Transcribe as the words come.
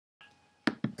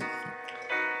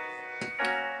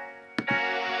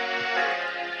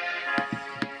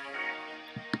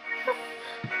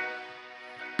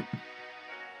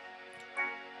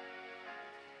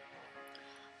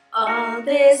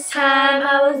time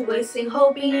I was wasting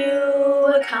hoping you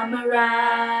would come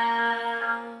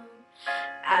around.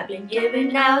 I've been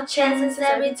giving out chances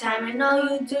every time, and all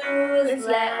you do is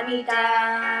let me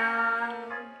down.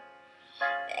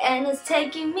 And it's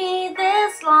taking me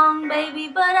this long, baby,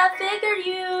 but I figured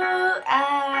you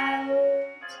out.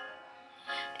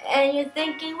 And you're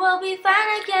thinking we'll be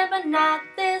fine again, but not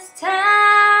this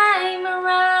time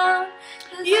around.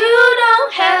 'Cause you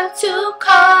don't have to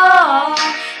call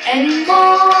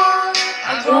anymore.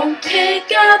 I won't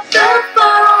pick up the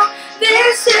phone.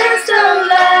 This is the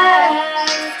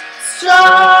last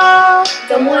straw.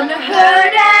 Don't wanna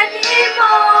hurt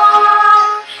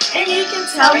anymore. And you can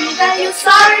tell me that you're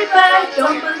sorry, but I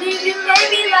don't believe you,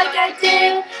 maybe like I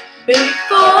did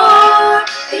before.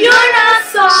 You're not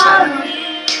sorry.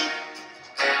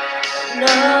 No,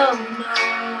 no.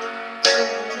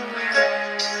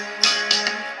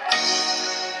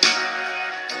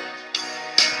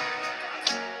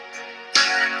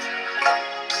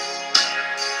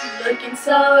 Looking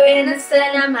so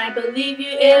innocent, I might believe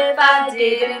you if I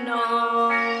didn't know.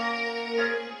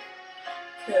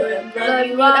 Couldn't love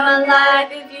you all my life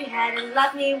if you hadn't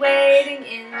left me waiting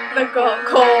in the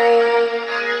cold.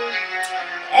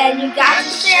 And you got to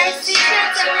share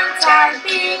secrets, and I'm tired of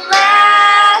being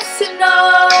last to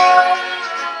know.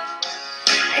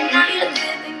 And now you're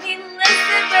living me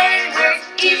listen, but it hurts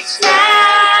each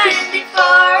time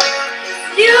before.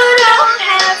 You don't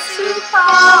have to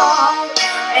call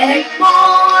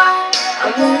anymore. I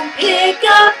won't pick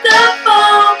up the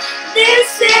phone.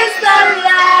 This is the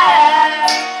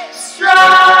last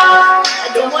straw. I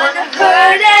don't wanna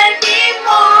hurt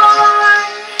anymore.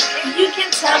 And you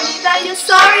can tell me that you're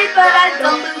sorry, but I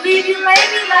don't believe you,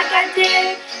 maybe like I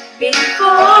did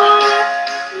before.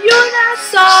 You're not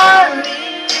sorry.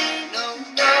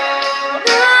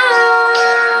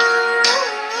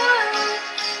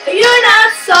 No, you're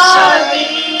not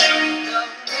sorry.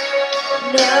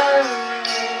 No.